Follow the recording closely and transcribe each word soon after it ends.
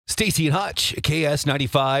Stacy and Hutch,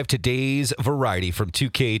 KS95, today's variety from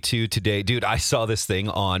 2K2 today. Dude, I saw this thing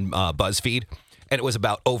on BuzzFeed, and it was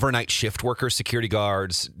about overnight shift workers, security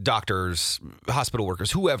guards, doctors, hospital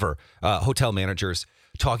workers, whoever, hotel managers,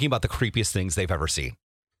 talking about the creepiest things they've ever seen.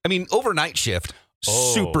 I mean, overnight shift,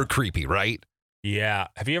 super creepy, right? Yeah.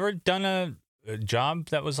 Have you ever done a job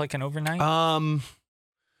that was like an overnight? I don't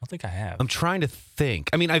think I have. I'm trying to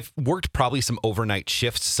think. I mean, I've worked probably some overnight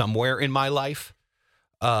shifts somewhere in my life.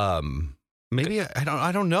 Maybe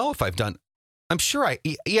I don't know if I've done. I'm sure I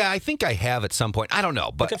think I have at some point. I don't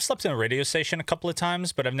know, but like I've slept in a radio station a couple of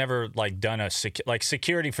times, but I've never like done a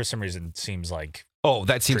security for some reason seems like. Oh,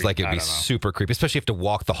 that seems like it'd be I don't know. super creepy, especially if you have to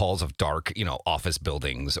walk the halls of dark, office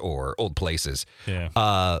buildings or old places. Yeah.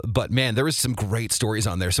 But man, there was some great stories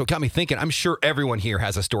on there. So it got me thinking, I'm sure everyone here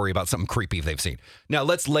has a story about something creepy they've seen. Now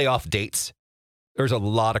let's lay off dates. There's a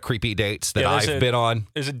lot of creepy dates that I've been on.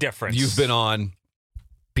 There's a difference. You've been on.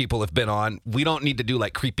 People have been on. We don't need to do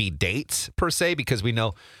like creepy dates per se because we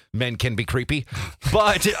know men can be creepy.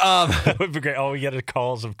 But That would be great. Oh, we get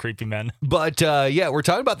calls of creepy men. But yeah, we're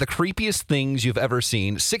talking about the creepiest things you've ever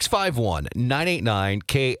seen.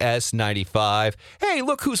 651-989-KS95. Hey,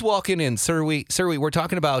 look who's walking in, Sirwi. We're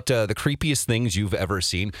talking about the creepiest things you've ever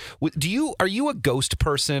seen. Are you a ghost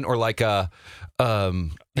person or like a Are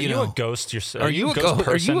you a ghost yourself? Are you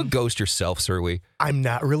a ghost yourself, Sirwi? I'm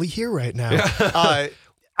not really here right now.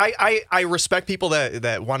 I respect people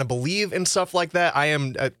that want to believe in stuff like that. I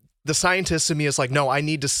am the scientist in me is like, no, I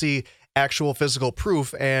need to see actual physical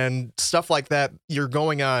proof and stuff like that. You're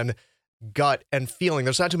going on gut and feeling.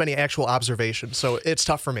 There's not too many actual observations, so it's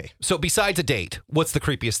tough for me. So besides a date, what's the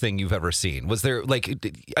creepiest thing you've ever seen? Was there like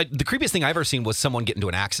the creepiest thing I've ever seen was someone get into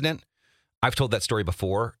an accident. I've told that story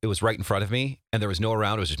before. It was right in front of me, and there was no one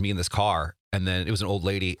around. It was just me in this car, and then it was an old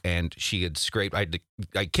lady, and she had scraped. I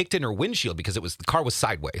kicked in her windshield because the car was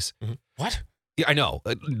sideways. Mm-hmm. What? Yeah, I know,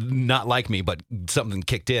 not like me, but something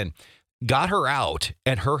kicked in. Got her out,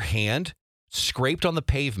 and her hand scraped on the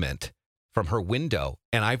pavement from her window,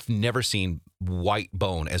 and I've never seen white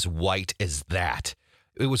bone as white as that.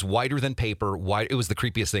 It was whiter than paper. White. It was the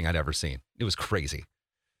creepiest thing I'd ever seen. It was crazy.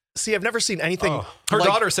 See, I've never seen anything. Her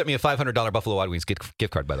daughter sent me a $500 Buffalo Wild Wings gift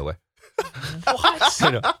card, by the way. What? I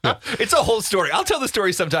know, yeah. It's a whole story. I'll tell the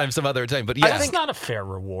story some other time. But yeah, That's not a fair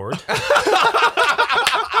reward.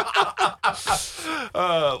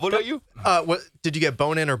 what about you? What did you get,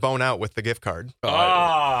 bone in or bone out with the gift card?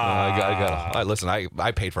 I got. Listen,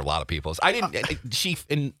 I paid for a lot of people's. I didn't.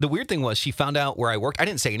 And the weird thing was, she found out where I worked. I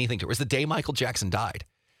didn't say anything to her. It was the day Michael Jackson died.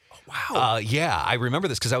 Wow. Yeah, I remember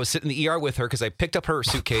this because I was sitting in the ER with her because I picked up her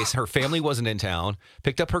suitcase. Her family wasn't in town.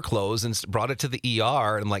 Picked up her clothes and brought it to the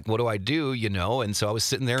ER. And I'm like, what do I do? And so I was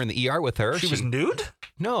sitting there in the ER with her. She was nude?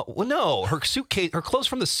 No. Her suitcase, her clothes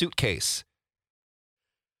from the suitcase.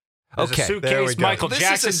 There's Okay, a suitcase. Michael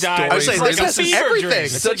Jackson died. I was saying, It's this like is a fever everything. dream.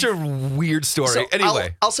 It's such a weird story. So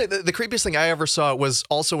Anyway, I'll say the creepiest thing I ever saw was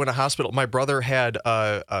also in a hospital. My brother had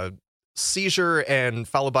a seizure and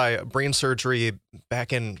followed by brain surgery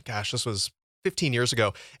back in, this was 15 years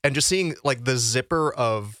ago. And just seeing like the zipper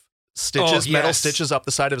of stitches, metal stitches up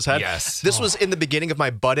the side of his head. Yes. This was in the beginning of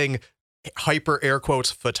my budding hyper air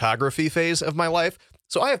quotes photography phase of my life.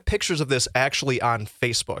 So I have pictures of this actually on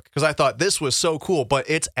Facebook because I thought this was so cool, but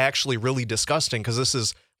it's actually really disgusting because this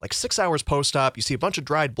is like 6 hours post-op. You see a bunch of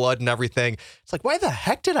dried blood and everything. It's like, why the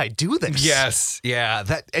heck did I do this? Yes, yeah.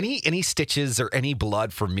 That any stitches or any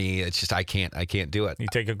blood for me, it's just I can't do it. You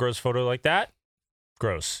take a gross photo like that?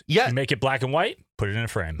 Gross. Yeah. You make it black and white, put it in a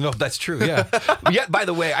frame. No, that's true. Yeah. Yeah. By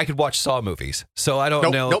the way, I could watch Saw movies, so I don't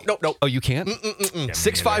know. Nope. Oh, you can't?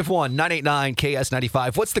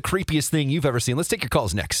 651-989-KS95. What's the creepiest thing you've ever seen? Let's take your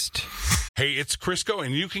calls next. Hey, it's Crisco,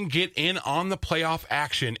 and you can get in on the playoff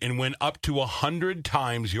action and win up to 100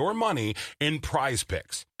 times your money in Prize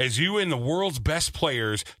Picks. As you and the world's best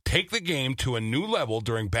players take the game to a new level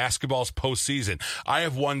during basketball's postseason. I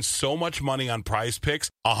have won so much money on Prize Picks,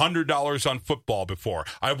 $100 on football before.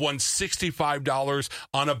 I've won $65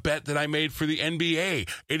 on a bet that I made for the NBA.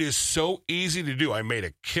 It is so easy to do. I made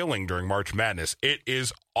a killing during March Madness. It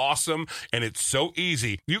is awesome, and it's so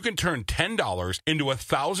easy. You can turn $10 into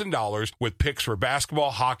 $1,000 with picks for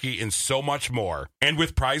basketball, hockey, and so much more. And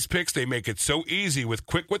with Prize Picks, they make it so easy with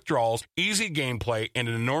quick withdrawals, easy gameplay, and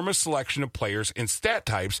an enormous selection of players and stat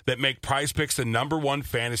types that make Prize Picks the #1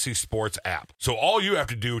 fantasy sports app. So all you have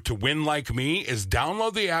to do to win like me is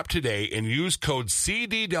download the app today and use code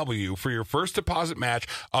CDW for your first deposit match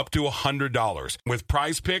up to $100. With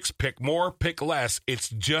Prize Picks, pick more, pick less. It's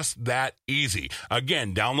just that easy.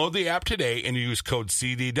 Again, Download the app today and use code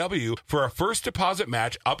CDW for a first deposit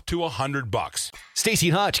match up to $100. Stacey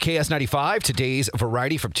and Hutch, KS95, today's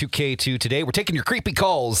variety from 2K2 today. We're taking your creepy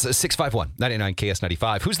calls, 651-99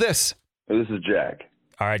 KS95. Who's this? This is Jack.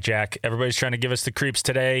 All right, Jack. Everybody's trying to give us the creeps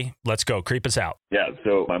today. Let's go. Creep us out. Yeah,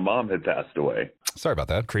 so my mom had passed away. Sorry about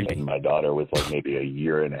that. Creepy. And my daughter was like maybe a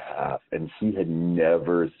year and a half, and she had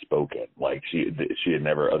never spoken. Like she had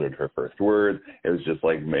never uttered her first word. It was just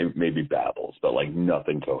like maybe babbles, but like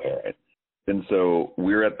nothing coherent. And so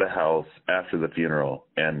we were at the house after the funeral,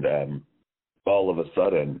 and all of a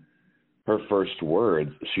sudden, her first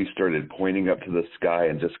words, she started pointing up to the sky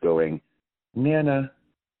and just going, "Nana,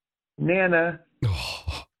 Nana."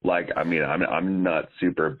 Like, I mean, I'm not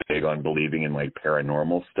super big on believing in like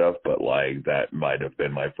paranormal stuff, but like that might have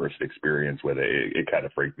been my first experience with it. It kind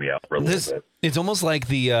of freaked me out for a little bit. It's almost like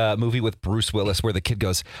the movie with Bruce Willis where the kid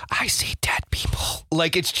goes, "I see dead people."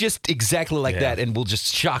 Like, it's just exactly like that, and will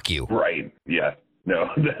just shock you. Right. Yeah. No,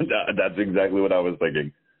 that's exactly what I was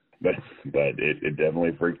thinking. But it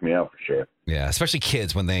definitely freaked me out for sure. Yeah, especially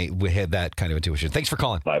kids when they had that kind of intuition. Thanks for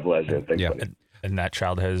calling. My pleasure. Thanks, buddy. And that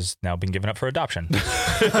child has now been given up for adoption. And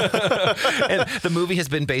the movie has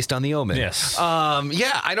been based on The Omen. Yes.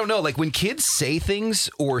 Yeah, I don't know. Like when kids say things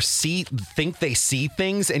or think they see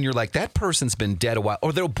things, and you're like, that person's been dead a while.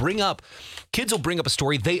 Or kids will bring up a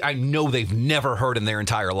story I know they've never heard in their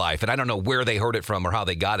entire life. And I don't know where they heard it from or how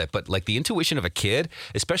they got it. But like the intuition of a kid,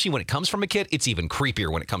 especially when it comes from a kid, it's even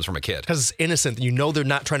creepier when it comes from a kid. Because it's innocent. You know they're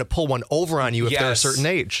not trying to pull one over on you if they're a certain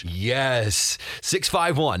age. Yes.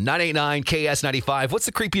 651-989-KS95. What's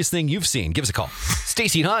the creepiest thing you've seen? Give us a call.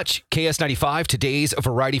 Stacey and Hutch, KS95, today's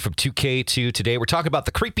variety from 2K2 today. We're talking about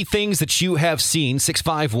the creepy things that you have seen.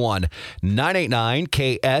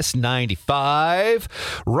 651-989-KS95.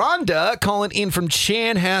 Rhonda calling in from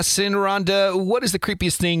Chanhassen. Rhonda, what is the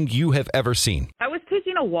creepiest thing you have ever seen? I was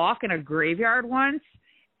taking a walk in a graveyard once,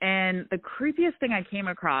 and the creepiest thing I came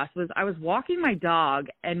across was I was walking my dog,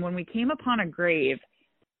 and when we came upon a grave,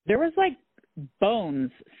 there was like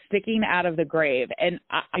bones sticking out of the grave, and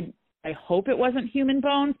I hope it wasn't human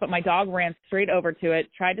bones, but my dog ran straight over to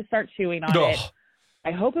it, tried to start chewing on it.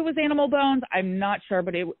 I hope it was animal bones. I'm not sure,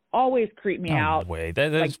 but it always creeped me out. No way.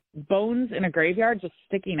 Like bones in a graveyard just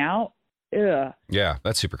sticking out. Ugh. Yeah,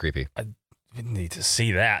 that's super creepy. I need to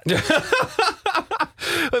see that.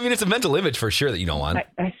 I mean, it's a mental image for sure that you don't want.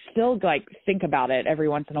 I still like think about it every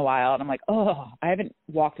once in a while, and I'm like, oh, I haven't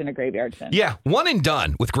walked in a graveyard since. Yeah, one and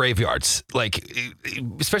done with graveyards, like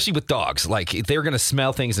especially with dogs. Like they're going to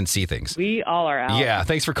smell things and see things. We all are out. Yeah,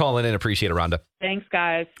 thanks for calling in. Appreciate it, Rhonda. Thanks,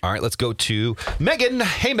 guys. All right, let's go to Megan.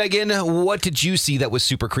 Hey, Megan, what did you see that was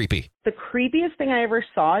super creepy? The creepiest thing I ever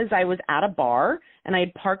saw is I was at a bar, and I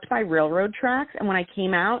had parked by railroad tracks, and when I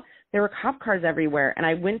came out, there were cop cars everywhere, and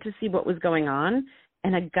I went to see what was going on,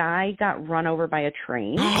 and a guy got run over by a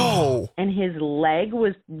train. Oh. And his leg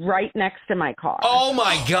was right next to my car. Oh,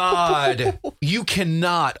 my God. You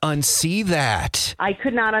cannot unsee that. I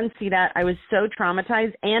could not unsee that. I was so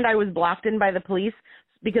traumatized, and I was blocked in by the police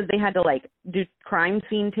because they had to, like, do crime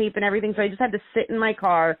scene tape and everything. So I just had to sit in my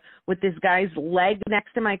car with this guy's leg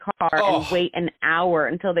next to my car and wait an hour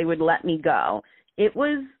until they would let me go. It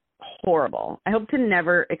was horrible. I hope to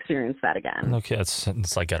never experience that again. Okay, it's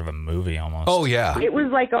like out of a movie almost. Oh, yeah. It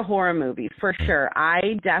was like a horror movie for sure.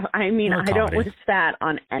 I don't wish that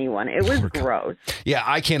on anyone. It was gross. Yeah,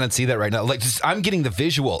 I can't unsee that right now. Like, I'm getting the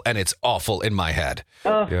visual, and it's awful in my head.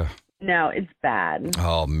 Oh, yeah. No, it's bad.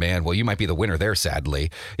 Oh, man. Well, you might be the winner there,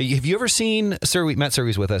 sadly. Have you ever seen, Matt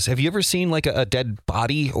Surrey's with us, have you ever seen like a dead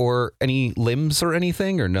body or any limbs or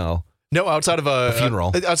anything, or no? No, outside of a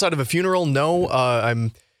funeral. Outside of a funeral,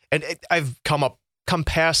 no. I've come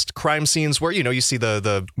past crime scenes where, you see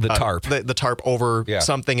the tarp. The tarp over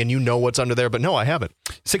something, and you know what's under there, but no, I haven't.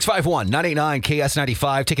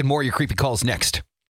 651-989-KS95. Taking more of your creepy calls next.